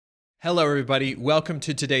Hello, everybody. Welcome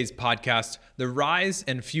to today's podcast, The Rise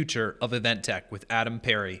and Future of Event Tech with Adam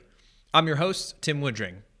Perry. I'm your host, Tim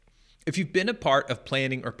Woodring. If you've been a part of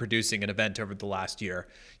planning or producing an event over the last year,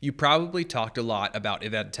 you probably talked a lot about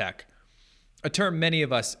event tech, a term many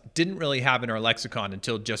of us didn't really have in our lexicon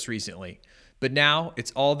until just recently. But now it's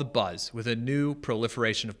all the buzz with a new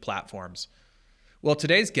proliferation of platforms. Well,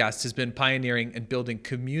 today's guest has been pioneering and building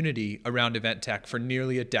community around event tech for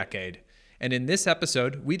nearly a decade. And in this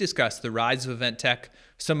episode, we discuss the rise of event tech,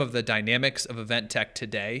 some of the dynamics of event tech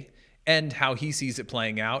today, and how he sees it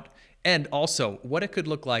playing out, and also what it could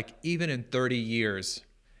look like even in 30 years.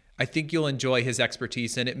 I think you'll enjoy his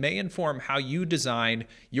expertise, and it may inform how you design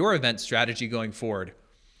your event strategy going forward.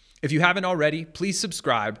 If you haven't already, please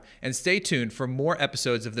subscribe and stay tuned for more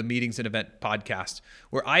episodes of the Meetings and Event podcast,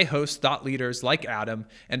 where I host thought leaders like Adam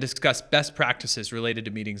and discuss best practices related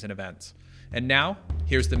to meetings and events. And now,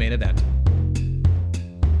 here's the main event.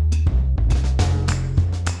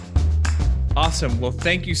 Awesome. Well,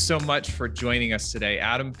 thank you so much for joining us today.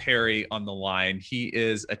 Adam Perry on the line. He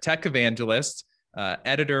is a tech evangelist,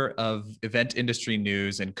 editor of Event Industry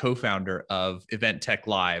News, and co-founder of Event Tech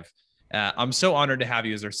Live. I'm so honored to have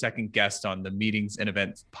you as our second guest on the Meetings and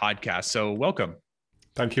Events podcast. So welcome.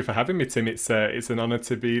 Thank you for having me, Tim. It's an honor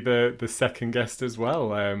to be the second guest as well.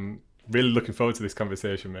 Really looking forward to this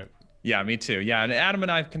conversation, mate. Yeah, me too. Yeah, and Adam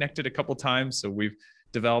and I have connected a couple times, so we've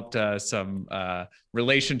developed some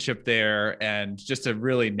relationship there and just a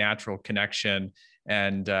really natural connection.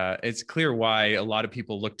 And it's clear why a lot of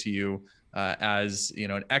people look to you as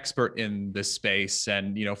an expert in this space.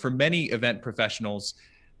 And for many event professionals,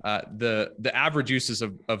 the average uses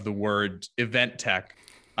of the word event tech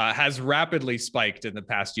has rapidly spiked in the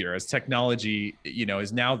past year as technology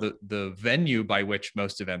is now the venue by which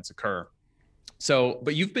most events occur. So,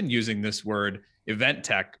 but you've been using this word event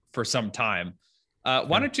tech for some time.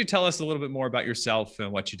 Why don't you tell us a little bit more about yourself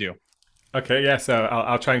and what you do? Okay, yeah, so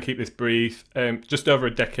I'll try and keep this brief. Just over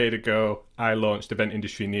a decade ago, I launched Event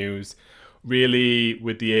Industry News, really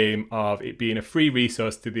with the aim of it being a free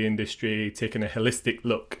resource to the industry, taking a holistic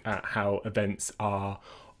look at how events are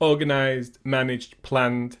organized, managed,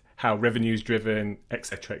 planned, how revenue is driven,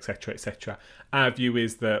 etc., etc., etc. Our view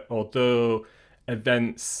is that although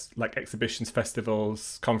events like exhibitions,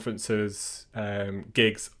 festivals, conferences,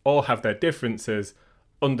 gigs all have their differences,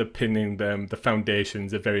 underpinning them, the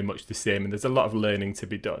foundations are very much the same, and there's a lot of learning to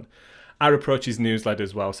be done. Our approach is news-led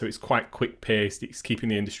as well, so it's quite quick-paced. It's keeping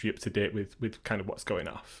the industry up to date with kind of what's going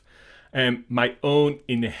off. My own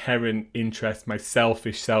inherent interest, my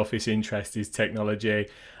selfish interest is technology.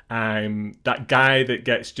 I'm that guy that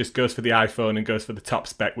just goes for the iPhone and goes for the top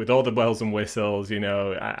spec with all the bells and whistles.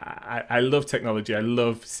 I love technology. I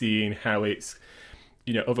love seeing how it's,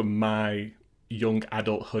 over my young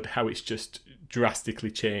adulthood, how it's just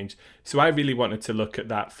drastically changed. So I really wanted to look at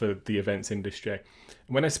that for the events industry.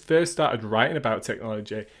 When I first started writing about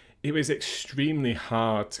technology, it was extremely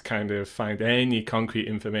hard to kind of find any concrete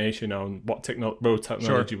information on what role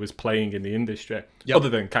technology was playing in the industry, other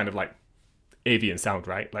than kind of like AV and sound,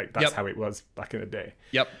 right? Like that's how it was back in the day.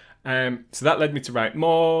 So that led me to write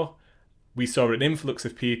more. We saw an influx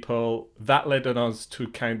of people. That led on us to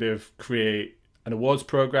kind of create an awards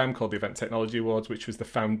program called the Event Technology Awards, which was the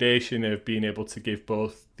foundation of being able to give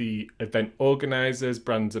both the event organizers,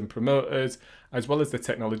 brands and promoters, as well as the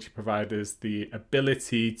technology providers, the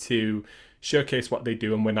ability to showcase what they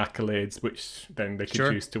do and win accolades, which then they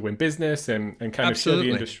could use to win business and kind of show the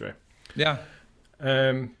industry.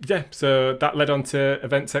 So that led on to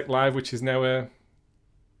Event Tech Live, which is now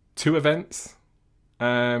 2 events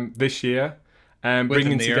this year,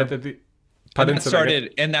 bringing together the. And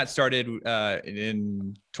that started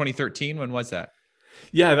in 2013. When was that?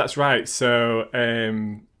 Yeah, that's right. So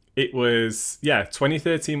it was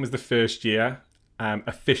 2013 was the first year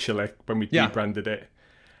officially when we rebranded it,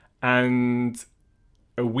 and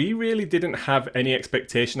we really didn't have any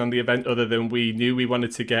expectation on the event other than we knew we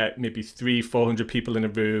wanted to get maybe 300-400 people in a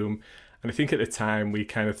room. And I think at the time we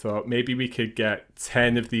kind of thought maybe we could get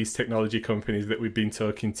 10 of these technology companies that we've been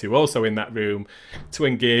talking to also in that room to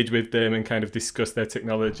engage with them and kind of discuss their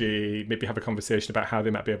technology, maybe have a conversation about how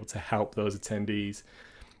they might be able to help those attendees.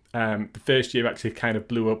 The first year actually kind of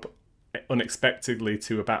blew up unexpectedly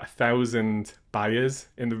to about 1,000 buyers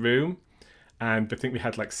in the room. And I think we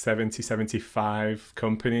had like 75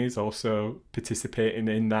 companies also participating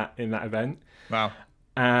in that event. Wow.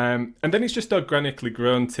 And then it's just organically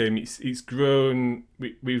grown, Tim. It's grown.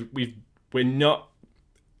 We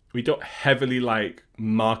don't heavily like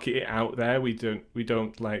market it out there. We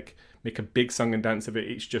don't like make a big song and dance of it.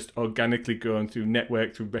 It's just organically grown through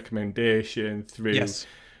network, through recommendation, through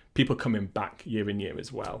people coming back year in year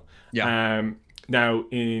as well. Yeah. Now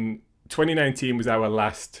in 2019 was our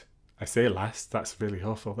last. I say last. That's really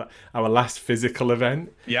awful. Our last physical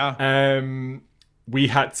event. Yeah. We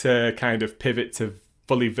had to kind of pivot to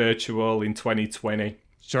fully virtual in 2020.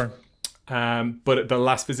 Sure. But the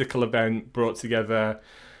last physical event brought together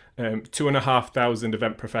 2,500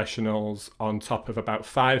 event professionals on top of about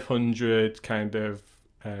 500 kind of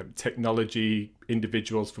technology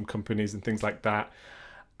individuals from companies and things like that,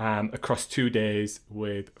 across 2 days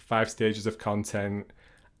with 5 stages of content.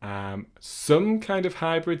 Some kind of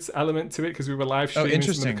hybrids element to it because we were live streaming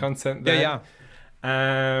some of the content there.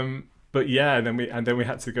 But yeah, and then we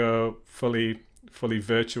had to go fully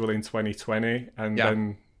virtual in 2020, and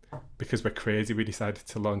then because we're crazy, we decided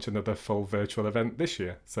to launch another full virtual event this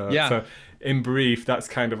year. So in brief, that's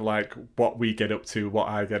kind of like what we get up to, what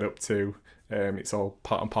I get up to. It's all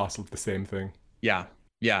part and parcel of the same thing. Yeah.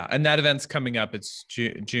 And that event's coming up. It's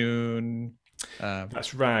June.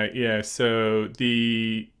 That's right. Yeah. So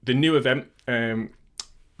the new event,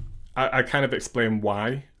 I kind of explain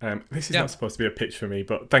why. This is not supposed to be a pitch for me,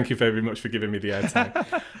 but thank you very much for giving me the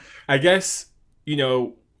airtime. I guess,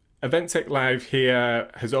 Event Tech Live here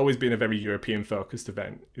has always been a very European-focused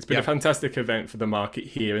event. It's been a fantastic event for the market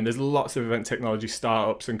here, and there's lots of event technology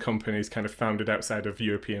startups and companies kind of founded outside of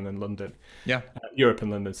Europe and London.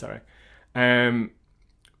 Sorry.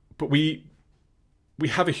 But we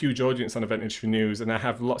have a huge audience on Event Industry News, and I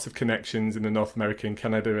have lots of connections in the North America and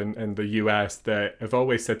Canada and the US that have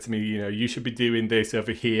always said to me, you should be doing this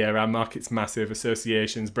over here. Our market's massive,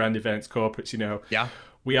 associations, brand events, corporates,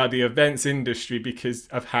 We are the events industry because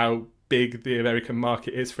of how big the American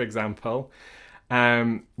market is, for example.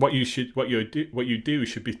 What you do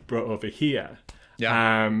should be brought over here.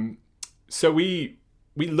 So we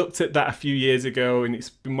looked at that a few years ago, and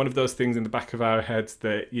it's been one of those things in the back of our heads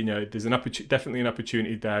that there's definitely an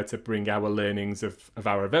opportunity there to bring our learnings of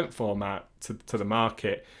our event format to the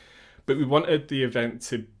market. But we wanted the event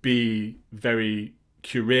to be very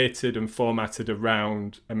curated and formatted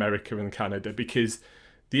around America and Canada, because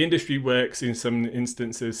the industry works in some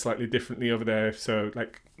instances slightly differently over there. So,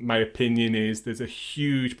 like, my opinion is there's a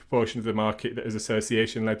huge proportion of the market that is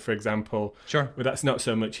association-led, for example. Sure. But that's not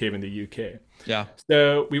so much here in the UK. Yeah.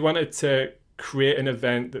 So we wanted to create an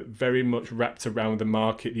event that very much wrapped around the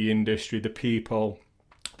market, the industry, the people,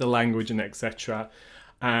 the language, and etc.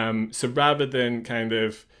 So rather than kind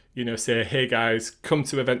of, say, hey guys, come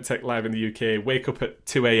to Event Tech Live in the UK, wake up at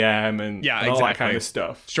 2 a.m. and all that kind of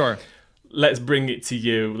stuff. Sure. Let's bring it to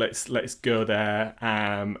you. Let's go there.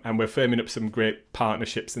 And we're firming up some great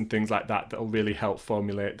partnerships and things like that will really help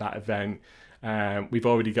formulate that event. We've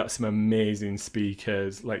already got some amazing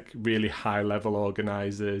speakers, like really high level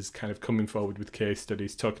organizers, kind of coming forward with case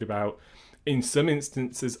studies, talking about, in some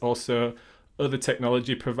instances, also other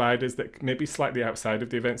technology providers that may be slightly outside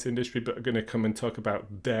of the events industry, but are going to come and talk about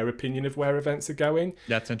their opinion of where events are going.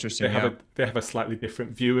 That's interesting. They have a slightly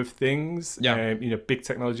different view of things. Big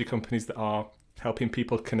technology companies that are helping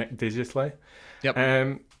people connect digitally.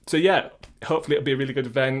 So yeah, hopefully it'll be a really good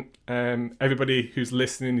event. Everybody who's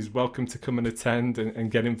listening is welcome to come and attend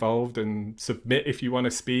and get involved and submit if you want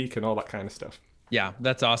to speak and all that kind of stuff. Yeah,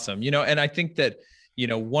 that's awesome. And I think that,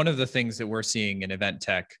 one of the things that we're seeing in event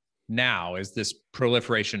tech now is this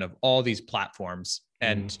proliferation of all these platforms.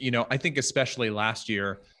 And, I think especially last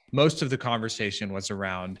year, most of the conversation was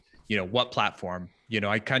around, what platform.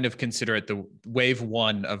 I kind of consider it the wave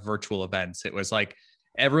one of virtual events. It was like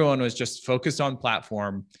everyone was just focused on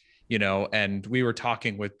platform, and we were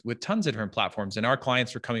talking with tons of different platforms, and our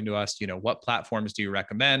clients were coming to us, what platforms do you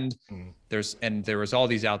recommend? There was all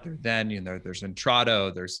these out there then, there's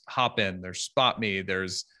Intrado, there's Hopin, there's SpotMe,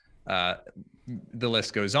 there's the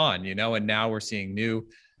list goes on, and now we're seeing new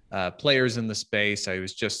players in the space. I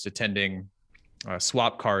was just attending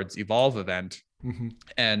Swapcard's Evolve event,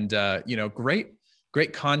 and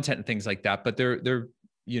great content and things like that. But they're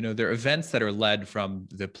events that are led from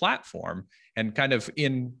the platform and kind of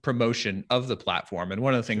in promotion of the platform. And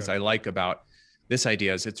one of the things I like about this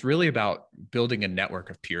idea is it's really about building a network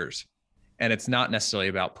of peers, and it's not necessarily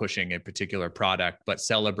about pushing a particular product, but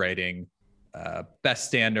celebrating best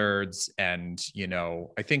standards. And,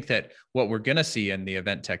 I think that what we're going to see in the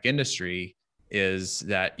event tech industry is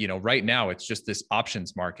that, right now it's just this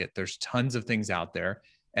options market. There's tons of things out there,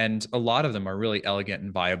 and a lot of them are really elegant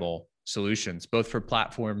and viable solutions, both for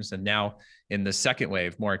platforms and now in the second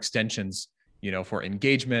wave, more extensions, for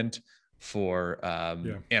engagement, for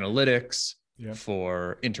analytics,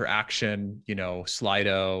 for interaction,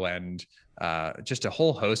 Slido, and just a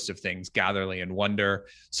whole host of things, Gatherly and Wonder.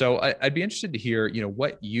 So I'd be interested to hear,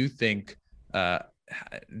 what you think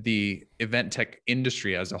the event tech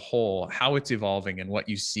industry as a whole, how it's evolving and what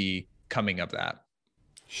you see coming of that.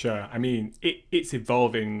 Sure. I mean, it's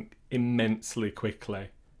evolving immensely quickly.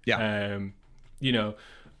 Yeah. Um, you know,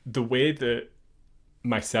 the way that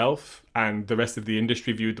myself and the rest of the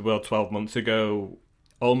industry viewed the world 12 months ago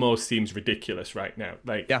almost seems ridiculous right now.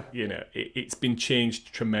 Like, Yeah. it's been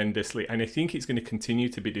changed tremendously. And I think it's going to continue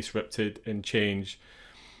to be disrupted and change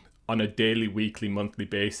on a daily, weekly, monthly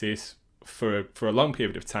basis for a long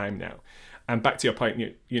period of time now. And back to your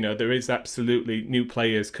point, there is absolutely new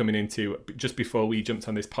players coming into. Just before we jumped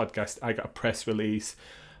on this podcast, I got a press release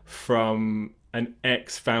from an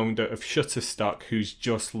ex-founder of Shutterstock who's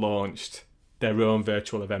just launched their own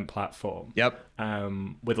virtual event platform. Yep.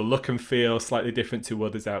 With a look and feel slightly different to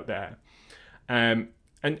others out there. And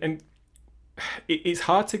it's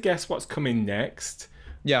hard to guess what's coming next.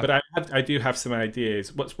 Yeah. But I do have some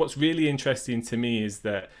ideas. What's really interesting to me is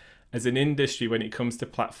that as an industry, when it comes to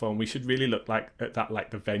platform, we should really look at that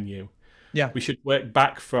like the venue. Yeah. We should work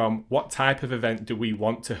back from what type of event do we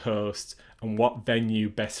want to host and what venue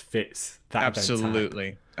best fits that Absolutely.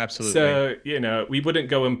 event type. Absolutely. So, we wouldn't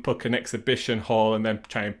go and book an exhibition hall and then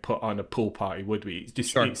try and put on a pool party, would we? It's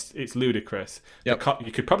just, Sure. it's ludicrous. Yep.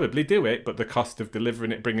 You could probably do it, but the cost of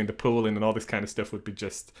delivering it, bringing the pool in and all this kind of stuff would be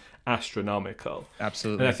just astronomical.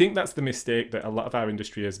 Absolutely. And I think that's the mistake that a lot of our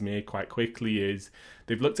industry has made quite quickly is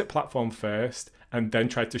they've looked at platform first and then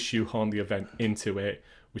tried to shoehorn the event into it,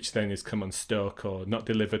 which then has come unstuck or not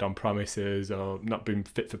delivered on promises or not been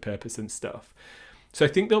fit for purpose and stuff. So I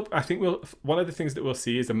think one of the things that we'll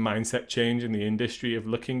see is a mindset change in the industry of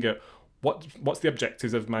looking at what's the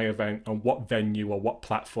objectives of my event and what venue or what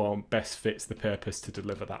platform best fits the purpose to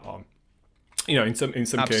deliver that on. In some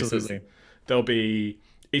cases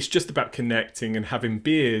it's just about connecting and having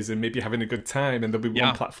beers and maybe having a good time, and there'll be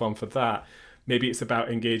one platform for that. Maybe it's about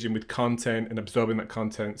engaging with content and absorbing that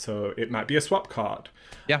content. So it might be a swap card.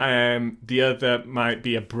 Yeah. The other might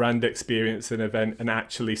be a brand experience, an event, and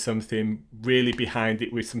actually something really behind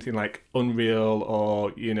it with something like Unreal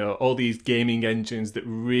or, all these gaming engines that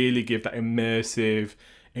really give that immersive,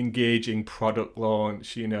 engaging product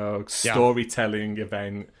launch, storytelling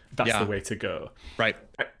event. That's the way to go. Right.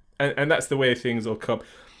 And that's the way things will come.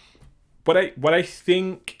 What I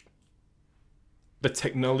think the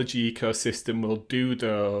technology ecosystem will do,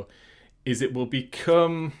 though, is it will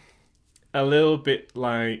become a little bit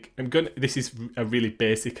like this is a really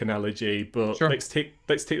basic analogy, but sure. let's take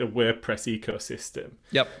the WordPress ecosystem.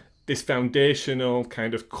 Yep. This foundational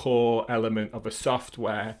kind of core element of a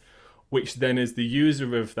software, which then as the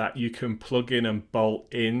user of that, you can plug in and bolt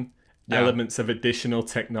in elements of additional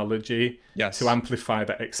technology to amplify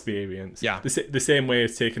that experience. Yeah. The same way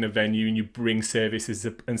as taking a venue and you bring services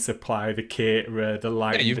and supply the caterer, the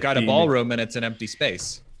lighting. Yeah, you've got a ballroom and it's an empty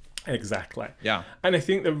space. Exactly. Yeah. And I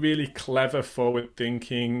think the really clever,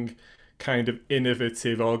 forward-thinking, kind of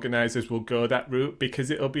innovative organizers will go that route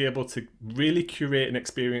because it'll be able to really curate an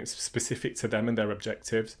experience specific to them and their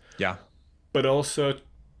objectives. Yeah. But also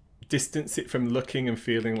distance it from looking and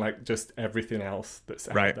feeling like just everything else that's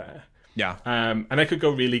out there. Yeah. And I could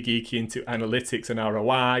go really geeky into analytics and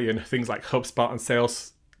ROI and things like HubSpot and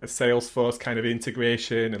Salesforce kind of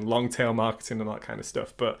integration and long tail marketing and all that kind of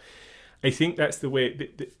stuff. But I think that's the way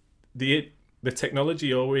the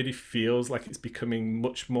technology already feels like it's becoming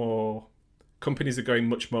much more. Companies are going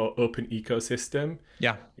much more open ecosystem.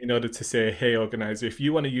 Yeah. In order to say, hey, organizer, if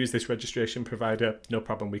you want to use this registration provider, no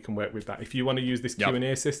problem, we can work with that. If you want to use this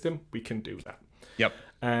Q&A system, we can do that. Yep.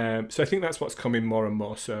 So I think that's what's coming more and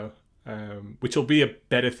more so, which will be a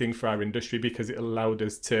better thing for our industry because it allowed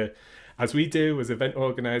us to, as we do as event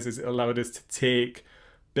organizers, it allowed us to take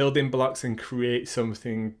building blocks and create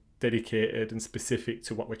something dedicated and specific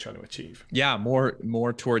to what we're trying to achieve. Yeah,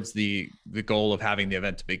 more towards the goal of having the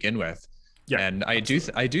event to begin with. Yeah, and I do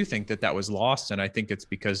think that was lost, and I think it's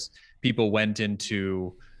because people went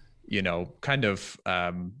into, kind of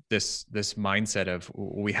this mindset of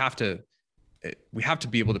we have to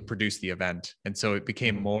be able to produce the event, and so it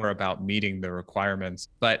became more about meeting the requirements.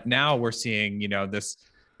 But now we're seeing,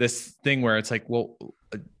 this thing where it's like, well,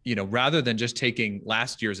 rather than just taking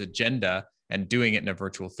last year's agenda and doing it in a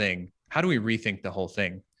virtual thing, how do we rethink the whole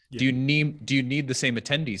thing? Yeah. Do you need the same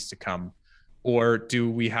attendees to come? Or do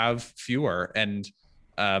we have fewer and,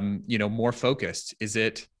 more focused? Is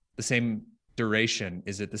it the same duration?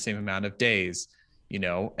 Is it the same amount of days?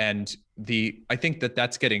 And I think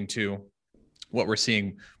that's getting to what we're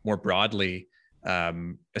seeing more broadly,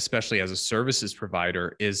 especially as a services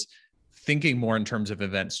provider, is thinking more in terms of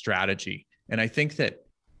event strategy. And I think that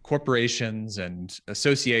corporations and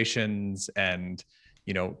associations and,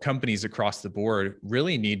 companies across the board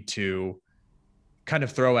really need to kind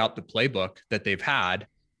of throw out the playbook that they've had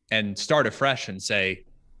and start afresh and say,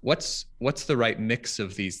 what's the right mix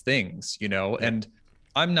of these things, you know? Yeah. And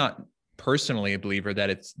I'm not personally a believer that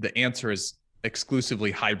the answer is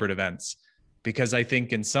exclusively hybrid events, because I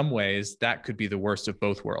think in some ways that could be the worst of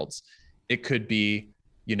both worlds. It could be,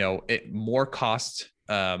 you know, more cost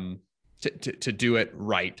to do it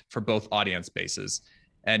right for both audience bases.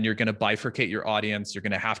 And you're going to bifurcate your audience. You're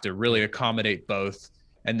going to have to really accommodate both.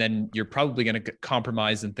 And then you're probably going to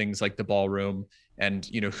compromise in things like the ballroom. And,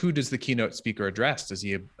 you know, who does the keynote speaker address? Does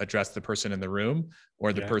he address the person in the room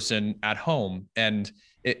or the person at home? And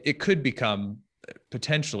it could become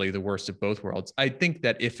potentially the worst of both worlds. I think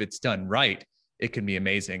that if it's done right, it can be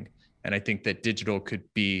amazing. And I think that digital could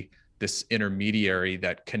be this intermediary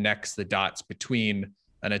that connects the dots between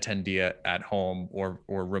an attendee at home or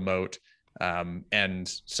remote and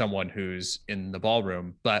someone who's in the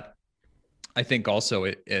ballroom. But I think also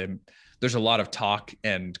there's a lot of talk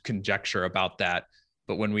and conjecture about that.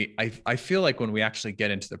 But I feel like when we actually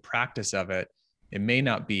get into the practice of it, it may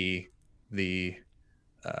not be the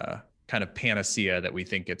kind of panacea that we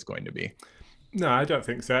think it's going to be. No, I don't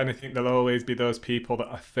think so. And I think there'll always be those people that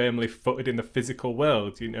are firmly footed in the physical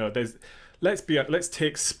world. You know, let's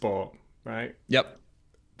take sport, right? Yep.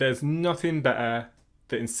 There's nothing better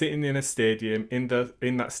than sitting in a stadium in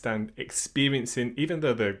that stand, experiencing, even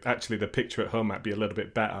though the picture at home might be a little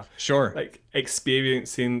bit better. Sure. Like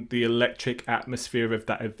experiencing the electric atmosphere of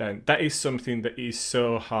that event. That is something that is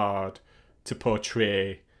so hard to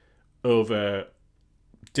portray over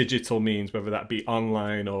digital means, whether that be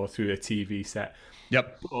online or through a TV set.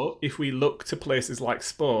 Yep. But if we look to places like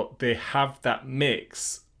sport, they have that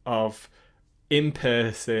mix of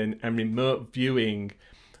in-person and remote viewing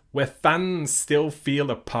where fans still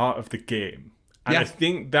feel a part of the game. And I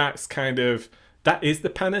think that is the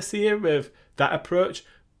panacea of that approach.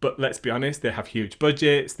 But let's be honest, they have huge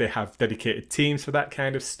budgets. They have dedicated teams for that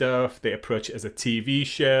kind of stuff. They approach it as a TV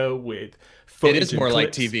show with footage. It is more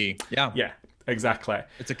like TV. Yeah. Yeah, exactly.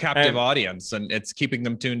 It's a captive audience and it's keeping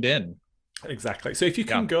them tuned in. Exactly. So if you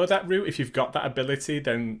can go that route, if you've got that ability,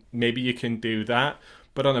 then maybe you can do that.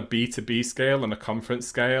 But on a B2B scale, on a conference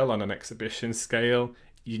scale, on an exhibition scale,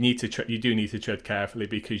 you do need to tread carefully,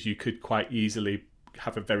 because you could quite easily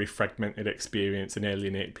have a very fragmented experience and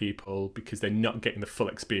alienate people because they're not getting the full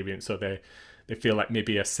experience, so they feel like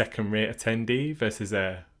maybe a second-rate attendee versus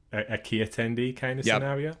a key attendee kind of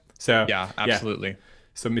scenario. So absolutely.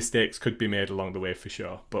 So mistakes could be made along the way for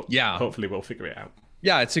sure, but hopefully we'll figure it out.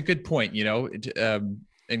 Yeah, it's a good point. You know,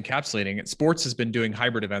 encapsulating it, sports has been doing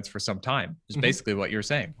hybrid events for some time. Is basically what you're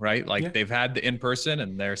saying, right? Like they've had the in-person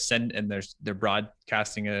and they're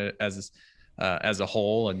broadcasting it as a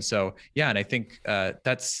whole. And so, and I think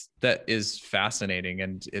that is fascinating.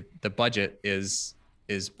 And the budget is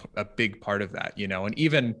a big part of that, you know. And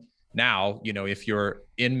even now, you know, if you're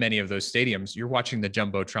in many of those stadiums, you're watching the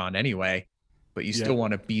Jumbotron anyway, but you still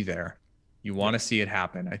want to be there. You want to see it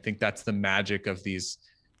happen. I think that's the magic of these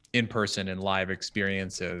in-person and live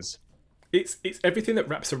experiences. It's everything that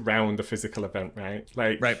wraps around the physical event, right?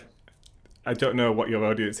 Like, right. I don't know what your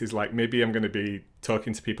audience is like. Maybe I'm going to be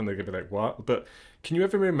talking to people and they're going to be like, what? But can you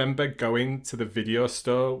ever remember going to the video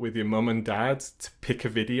store with your mum and dad to pick a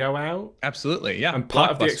video out? Absolutely, yeah. And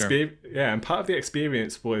part of the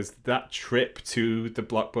experience was that trip to the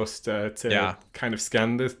Blockbuster to kind of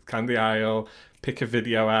scan the aisle, pick a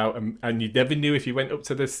video out, and you never knew if you went up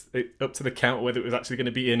to the counter whether it was actually going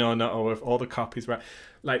to be in or not, or if all the copies were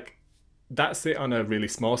like. That's it on a really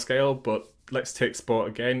small scale, but let's take sport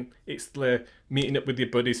again. It's the meeting up with your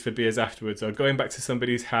buddies for beers afterwards, or going back to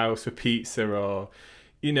somebody's house for pizza, or,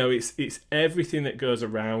 you know, it's everything that goes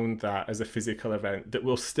around that as a physical event that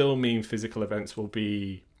will still mean physical events will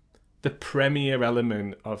be the premier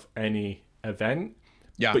element of any event.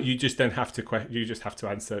 Yeah. But you just then have to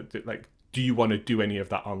answer, like, do you want to do any of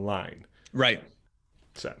that online? Right.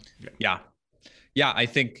 So yeah. I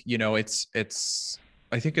think, you know,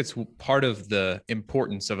 I think it's part of the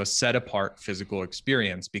importance of a set apart physical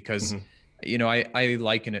experience, because, you know, I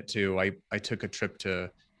liken it to, I took a trip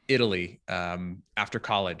to Italy after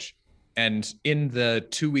college, and in the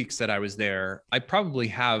 2 weeks that I was there, I probably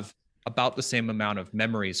have about the same amount of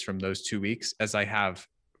memories from those 2 weeks as I have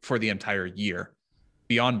for the entire year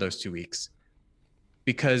beyond those 2 weeks,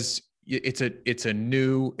 because it's a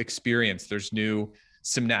new experience. There's new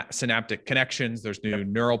synaptic connections. There's new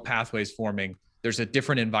neural pathways forming. There's a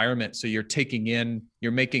different environment. So you're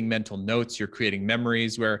making mental notes, you're creating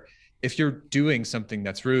memories, where if you're doing something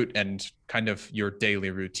that's rote and kind of your daily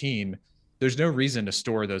routine, there's no reason to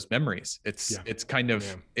store those memories. It's kind of,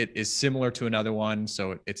 it is similar to another one.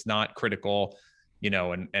 So it's not critical.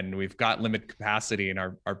 and we've got limited capacity, and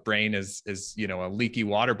our brain is a leaky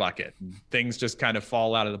water bucket, and things just kind of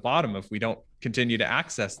fall out of the bottom if we don't continue to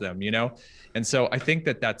access them. And so I think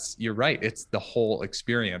you're right. It's the whole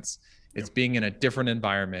experience. It's being in a different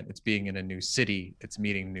environment. It's being in a new city. It's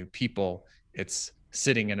meeting new people. It's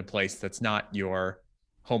sitting in a place that's not your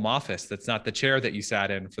home office. That's not the chair that you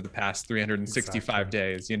sat in for the past 365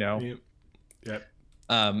 days, Yep.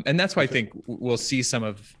 And that's why I think we'll see some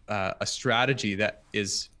of a strategy that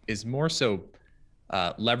is more so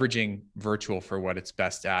leveraging virtual for what it's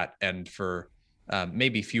best at, and for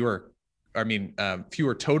maybe fewer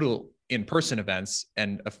total in-person events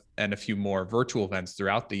and a few more virtual events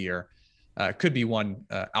throughout the year. Could be one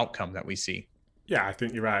outcome that we see. Yeah, I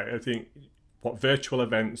think you're right. I think what virtual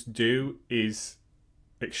events do is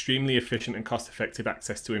extremely efficient and cost-effective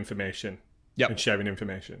access to information. And sharing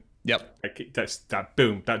information. Like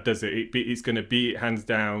that does it. It's going to be hands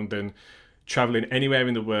down than traveling anywhere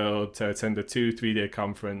in the world to attend a 2-3 day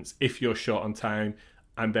conference if you're short on time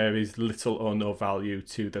and there is little or no value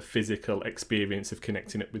to the physical experience of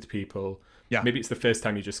connecting it with people. Maybe it's the first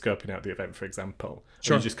time you're just scoping out the event, for example.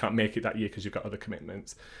 Sure. You just can't make it that year because you've got other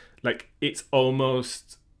commitments. Like, it's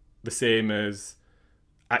almost the same as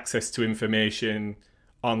access to information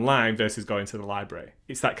online versus going to the library.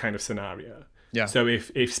 It's that kind of scenario. So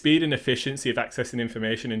if speed and efficiency of accessing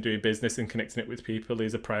information and doing business and connecting it with people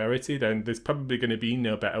is a priority, then there's probably going to be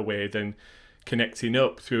no better way than connecting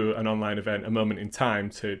up through an online event a moment in time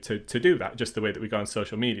to do that, just the way that we go on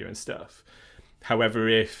social media and stuff. However,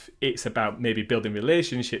 if it's about maybe building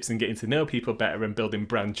relationships and getting to know people better and building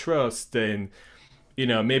brand trust, and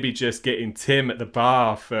maybe just getting Tim at the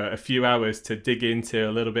bar for a few hours to dig into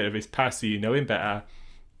a little bit of his past so you know him better,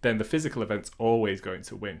 then the physical event's always going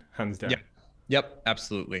to win, hands down. Yep,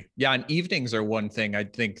 absolutely. Yeah, and evenings are one thing. I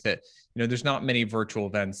think that, there's not many virtual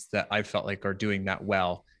events that I felt like are doing that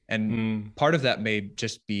well. And part of that may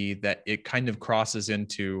just be that it kind of crosses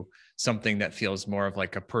into something that feels more of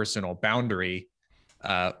like a personal boundary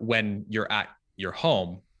when you're at your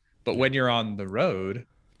home. But when you're on the road,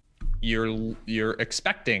 you're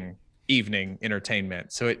expecting evening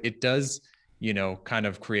entertainment. So it does, kind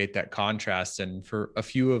of create that contrast. And for a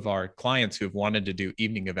few of our clients who have wanted to do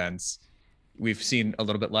evening events, we've seen a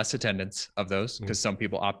little bit less attendance of those because some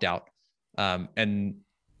people opt out, and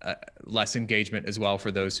less engagement as well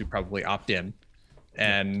for those who probably opt in.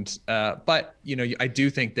 And but I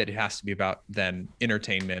do think that it has to be about then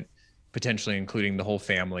entertainment, potentially including the whole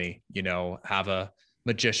family. Have a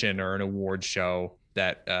magician or an award show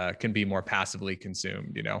that can be more passively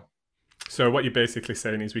consumed. So what you're basically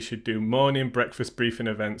saying is we should do morning breakfast briefing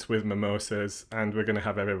events with mimosas, and we're going to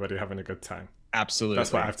have everybody having a good time. Absolutely.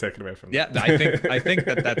 That's what I've taken away from that. Yeah, I think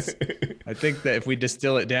that if we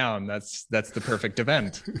distill it down, that's the perfect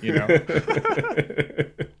event,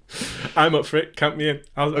 I'm up for it. Count me in.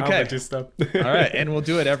 I'll register. All right, and we'll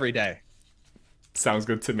do it every day. Sounds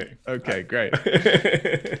good to me. Okay, great.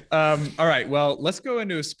 All right, well, let's go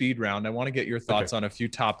into a speed round. I want to get your thoughts on a few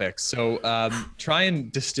topics. So try and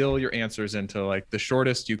distill your answers into like the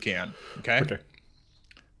shortest you can. Okay.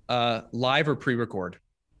 Live or pre-record?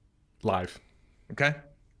 Live. Okay.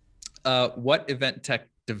 What event tech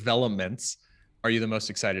developments are you the most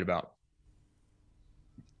excited about?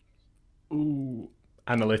 Ooh,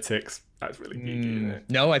 analytics. That's really geeky, isn't it?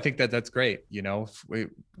 No, I think that's great.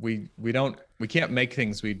 We can't make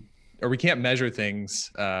things we can't measure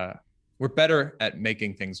things. We're better at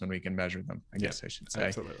making things when we can measure them, I guess I should say.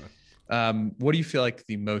 Absolutely. What do you feel like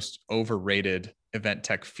the most overrated event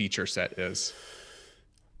tech feature set is?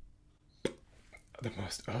 The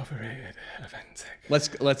most overrated event tech.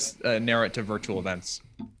 Let's narrow it to virtual events.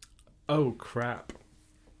 Oh crap!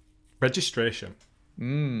 Registration.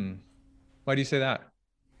 Why do you say that?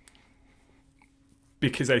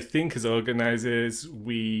 Because I think as organizers,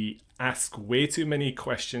 we ask way too many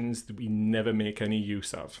questions that we never make any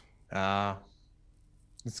use of.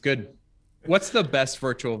 It's good. What's the best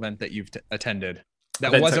virtual event that you've attended?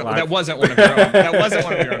 That wasn't one of your own. That wasn't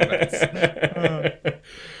one of your own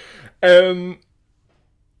events.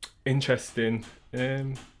 Interesting.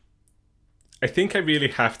 I think I really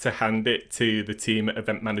have to hand it to the team at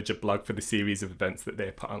Event Manager Blog for the series of events that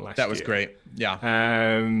they put on last year. That was great. Yeah.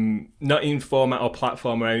 Not in format or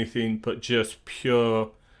platform or anything, but just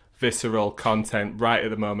pure visceral content right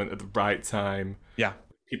at the moment at the right time. Yeah.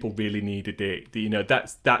 People really needed it.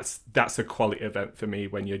 That's a quality event for me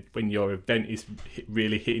when your event is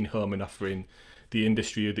really hitting home and offering the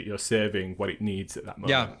industry that you're serving what it needs at that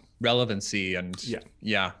moment. Yeah. Relevancy and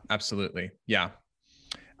yeah, absolutely. Yeah.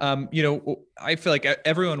 I feel like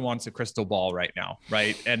everyone wants a crystal ball right now,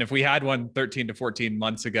 right? And if we had one 13 to 14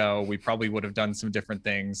 months ago, we probably would have done some different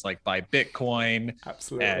things like buy Bitcoin.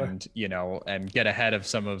 Absolutely. And, and get ahead of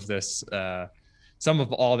some of this, some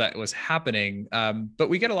of all that was happening. But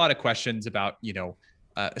we get a lot of questions about,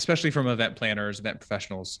 especially from event planners, event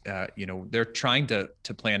professionals, they're trying to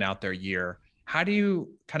plan out their year. How do you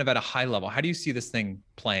kind of at a high level, how do you see this thing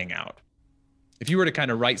playing out? If you were to kind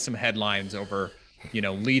of write some headlines over,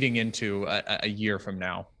 leading into a year from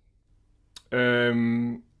now.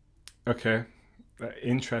 Okay.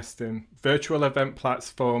 Interesting. Virtual event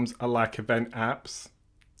platforms are like event apps.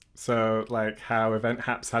 So like how event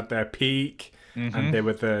apps had their peak and they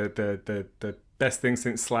were the best thing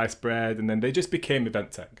since sliced bread, and then they just became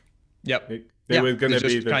event tech. Yep. They were going to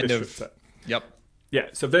be the kind of, yep. Yeah,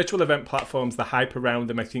 so virtual event platforms, the hype around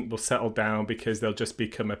them, I think, will settle down because they'll just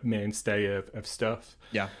become a mainstay of stuff.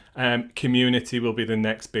 Yeah. Community will be the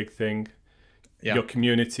next big thing. Yeah. Your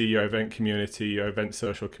community, your event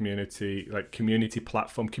social community, like community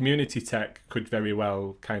platform, community tech could very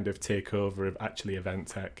well kind of take over of actually event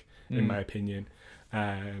tech, in my opinion.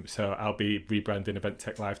 So I'll be rebranding Event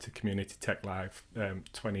Tech Live to Community Tech Live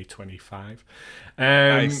 2025.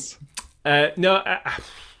 Nice.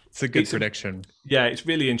 It's a good prediction. Yeah, it's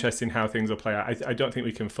really interesting how things will play out. I don't think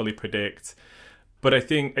we can fully predict, but I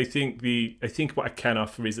think what I can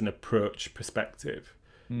offer is an approach perspective.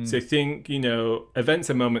 So I think events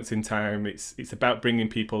are moments in time. It's about bringing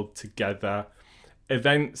people together.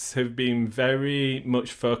 Events have been very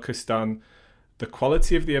much focused on the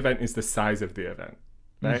quality of the event is the size of the event,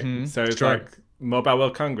 right? So it's like Mobile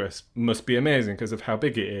World Congress must be amazing because of how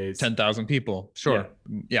big it is. 10,000 people. Sure.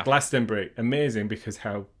 Yeah. Glastonbury, amazing because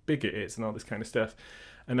how big it is and all this kind of stuff.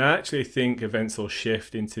 And I actually think events will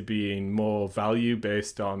shift into being more value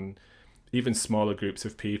based on even smaller groups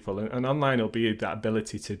of people. And online will be that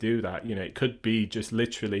ability to do that. It could be just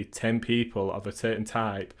literally 10 people of a certain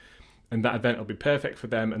type, and that event will be perfect for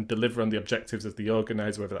them and deliver on the objectives of the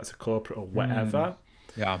organizer, whether that's a corporate or whatever.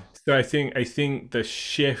 Yeah. So I think the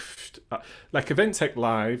shift, like Event Tech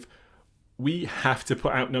Live, we have to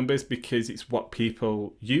put out numbers because it's what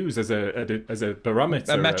people use as a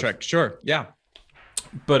barometer, a metric. Sure. Yeah.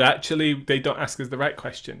 But actually, they don't ask us the right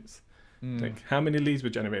questions. Like, how many leads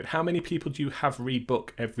were generated? How many people do you have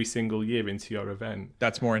rebook every single year into your event?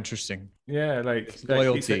 That's more interesting. Yeah, it's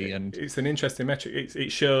loyalty, and it's an interesting metric.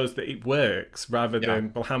 It shows that it works rather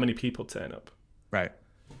than how many people turn up. Right.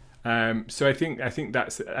 So I think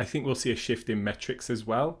we'll see a shift in metrics as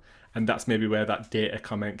well, and that's maybe where that data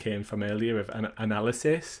comment came from earlier of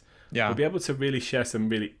analysis. Yeah, we'll be able to really share some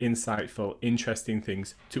really insightful, interesting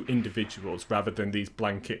things to individuals rather than these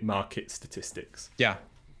blanket market statistics. Yeah,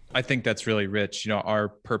 I think that's really rich. Our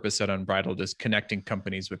purpose at Unbridled is connecting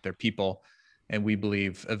companies with their people, and we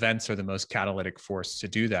believe events are the most catalytic force to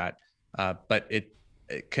do that. But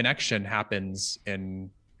connection happens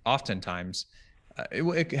oftentimes.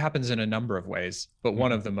 It happens in a number of ways, but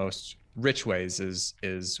one of the most rich ways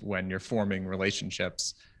is when you're forming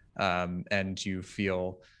relationships, and you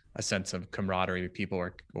feel a sense of camaraderie with people,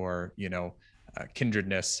 or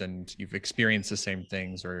kindredness, and you've experienced the same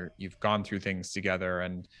things, or you've gone through things together,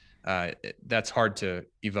 and that's hard to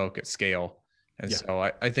evoke at scale. And so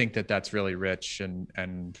I think that's really rich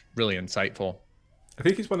and really insightful. I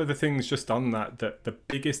think it's one of the things just on that the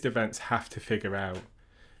biggest events have to figure out,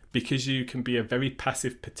 because you can be a very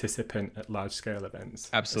passive participant at large scale events.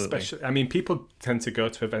 Absolutely. People tend to go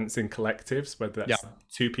to events in collectives, whether that's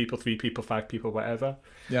 2 people, 3 people, 5 people, whatever.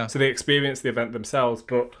 Yeah. So they experience the event themselves.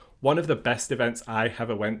 But one of the best events I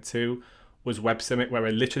ever went to was Web Summit, where I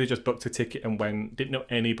literally just booked a ticket and went, didn't know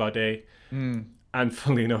anybody. And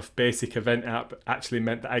funnily enough, Basic Event App actually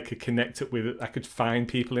meant that I could connect up with, I could find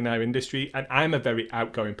people in our industry. And I'm a very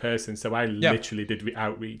outgoing person, so I literally did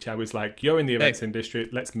outreach. I was like, you're in the events industry,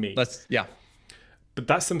 let's meet. But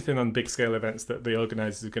that's something on big scale events that the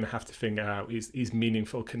organizers are going to have to figure out is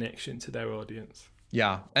meaningful connection to their audience.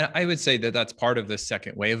 Yeah. And I would say that that's part of the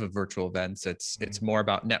second wave of virtual events. It's more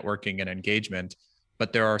about networking and engagement,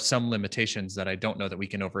 but there are some limitations that I don't know that we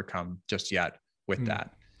can overcome just yet with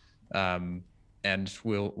that. And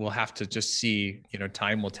we'll have to just see,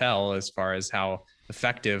 time will tell as far as how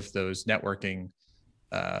effective those networking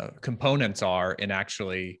components are in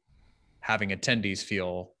actually having attendees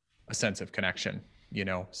feel a sense of connection,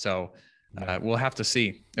 so we'll have to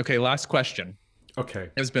see. Okay. Last question. Okay.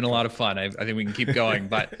 It's been a lot of fun. I think we can keep going,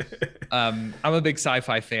 but I'm a big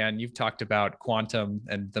sci-fi fan. You've talked about quantum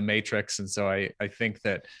and the Matrix. And so I think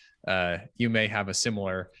that you may have a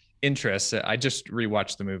similar interest. I just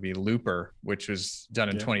rewatched the movie Looper, which was done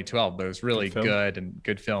in 2012, but it was really good and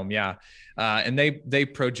good film. Yeah. And they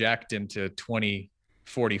project into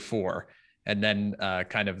 2044 and then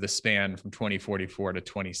kind of the span from 2044 to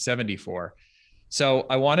 2074. So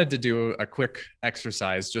I wanted to do a quick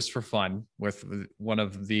exercise just for fun with one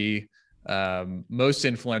of the most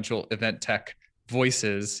influential event tech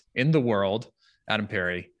voices in the world, Adam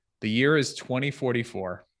Perry. The year is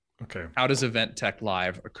 2044. Okay. How does Event Tech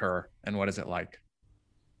Live occur and what is it like?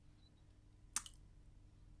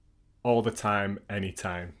 All the time,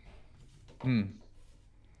 anytime.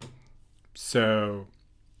 So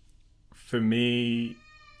for me,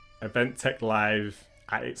 Event Tech Live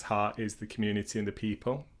at its heart is the community and the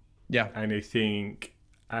people. Yeah. And I think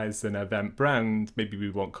as an event brand, maybe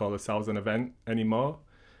we won't call ourselves an event anymore.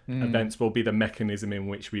 Events will be the mechanism in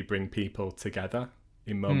which we bring people together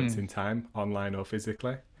in moments in time, online or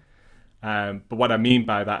physically. But what I mean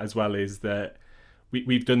by that as well is that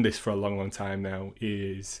we've done this for a long, long time now,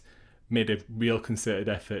 is made a real concerted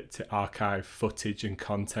effort to archive footage and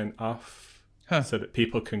content off so that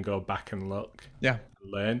people can go back and look and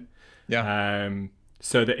learn.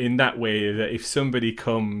 So that in that way, that if somebody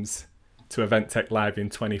comes to Event Tech Live in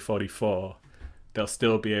 2044, they'll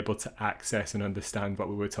still be able to access and understand what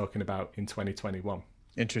we were talking about in 2021.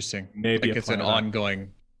 Interesting. Maybe like it's an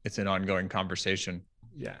ongoing conversation.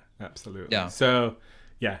 Yeah, absolutely. Yeah. So,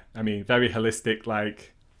 yeah, I mean, very holistic,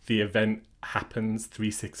 like the event happens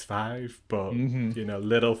 365, but, you know,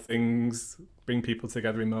 little things bring people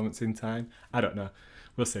together in moments in time. I don't know.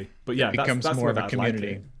 We'll see. But yeah, it becomes that's more of a I'd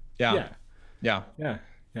community. Like yeah,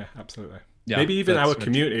 absolutely. Yeah, maybe even our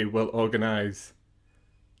community will organize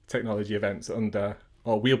technology events under,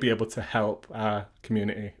 or we'll be able to help our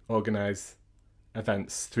community organize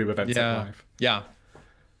events through Event Tech Live.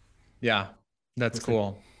 Yeah, that's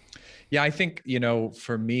cool. Yeah, I think, you know,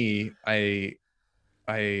 for me, I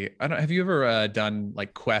don't. Have you ever done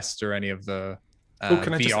like Quest or any of the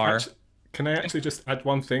VR? Can I actually just add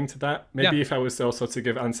one thing to that? Maybe if I was also to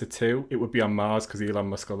give answer 2, it would be on Mars, because Elon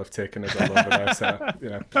Musk will have taken us all over there. So,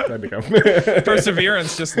 you know, there we go.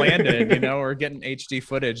 Perseverance just landed, you know, we're getting HD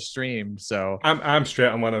footage streamed. So I'm straight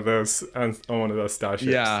on one of those starships.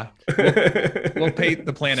 Yeah. We'll paint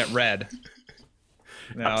the planet red.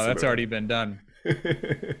 No, absolutely. That's already been done.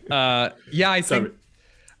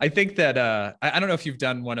 I think that I don't know if you've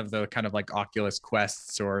done one of the kind of like Oculus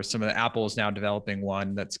Quests, or some of the Apple's now developing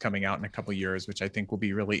one that's coming out in a couple of years, which I think will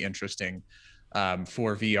be really interesting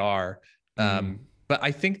for VR. But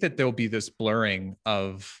I think that there'll be this blurring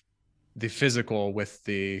of the physical with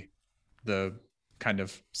the kind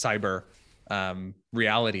of cyber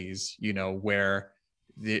realities, you know, where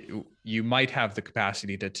you might have the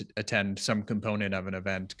capacity to attend some component of an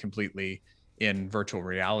event completely in virtual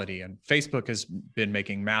reality. And Facebook has been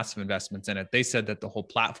making massive investments in it. They said that the whole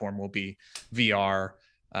platform will be VR.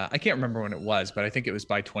 I can't remember when it was, but I think it was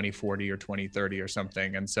by 2040 or 2030 or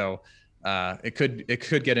something. And so it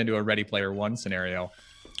could get into a Ready Player One scenario.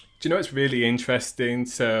 Do you know what's really interesting?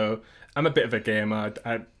 So I'm a bit of a gamer.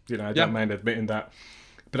 I don't mind admitting that.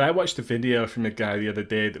 But I watched a video from a guy the other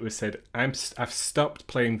day that said, I've stopped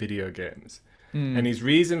playing video games. And his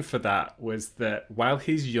reason for that was that while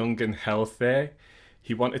he's young and healthy,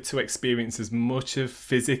 he wanted to experience as much of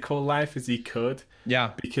physical life as he could.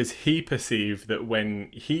 Yeah. Because he perceived that when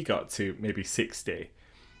he got to maybe 60,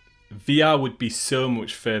 VR would be so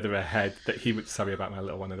much further ahead that he would... Sorry about my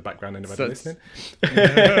little one in the background, anybody listening?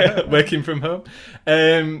 Working from home.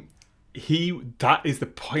 That is the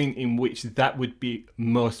point in which that would be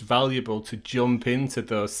most valuable, to jump into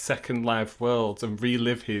those second life worlds and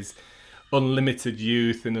relive his unlimited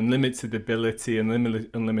youth and unlimited ability and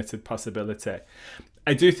unlimited possibility.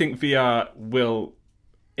 I do think VR will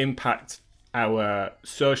impact our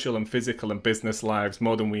social and physical and business lives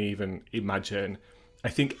more than we even imagine. I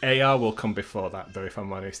think AR will come before that, though, if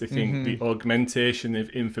I'm honest. I think the augmentation of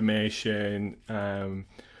information,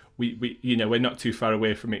 we're not too far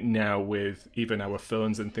away from it now with even our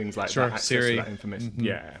phones and things like that. Access Siri. to that information.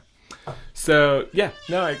 Yeah. So,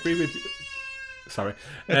 I agree with you. Sorry.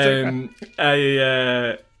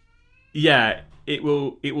 It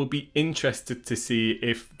will be interesting to see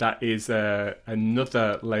if that is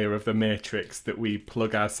another layer of the matrix that we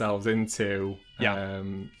plug ourselves into. A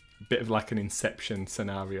bit of like an Inception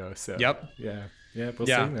scenario. So we'll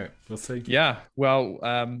see, mate. We'll see. Yeah. Well,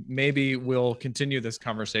 maybe we'll continue this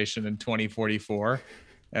conversation in 2044,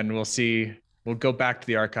 and we'll go back to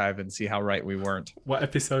the archive and see how right we weren't. What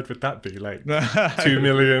episode would that be? Like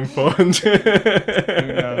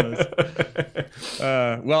 2,400,000? Who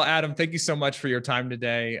knows? Well, Adam, thank you so much for your time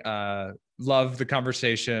today. Love the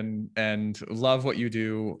conversation and love what you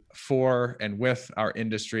do for and with our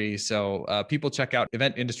industry. So people check out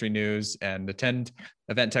Event Industry News and attend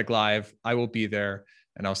Event Tech Live. I will be there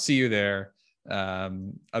and I'll see you there.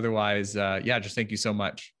 Otherwise, just thank you so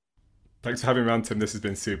much. Thanks for having me on, Tim. This has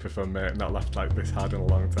been super fun, mate. Not laughed like this hard in a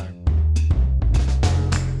long time.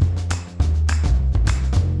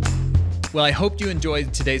 Well, I hope you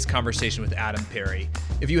enjoyed today's conversation with Adam Perry.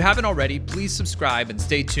 If you haven't already, please subscribe and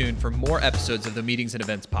stay tuned for more episodes of the Meetings and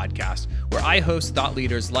Events podcast, where I host thought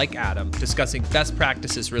leaders like Adam discussing best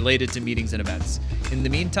practices related to meetings and events. In the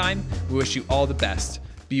meantime, we wish you all the best.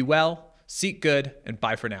 Be well, seek good, and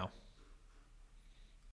bye for now.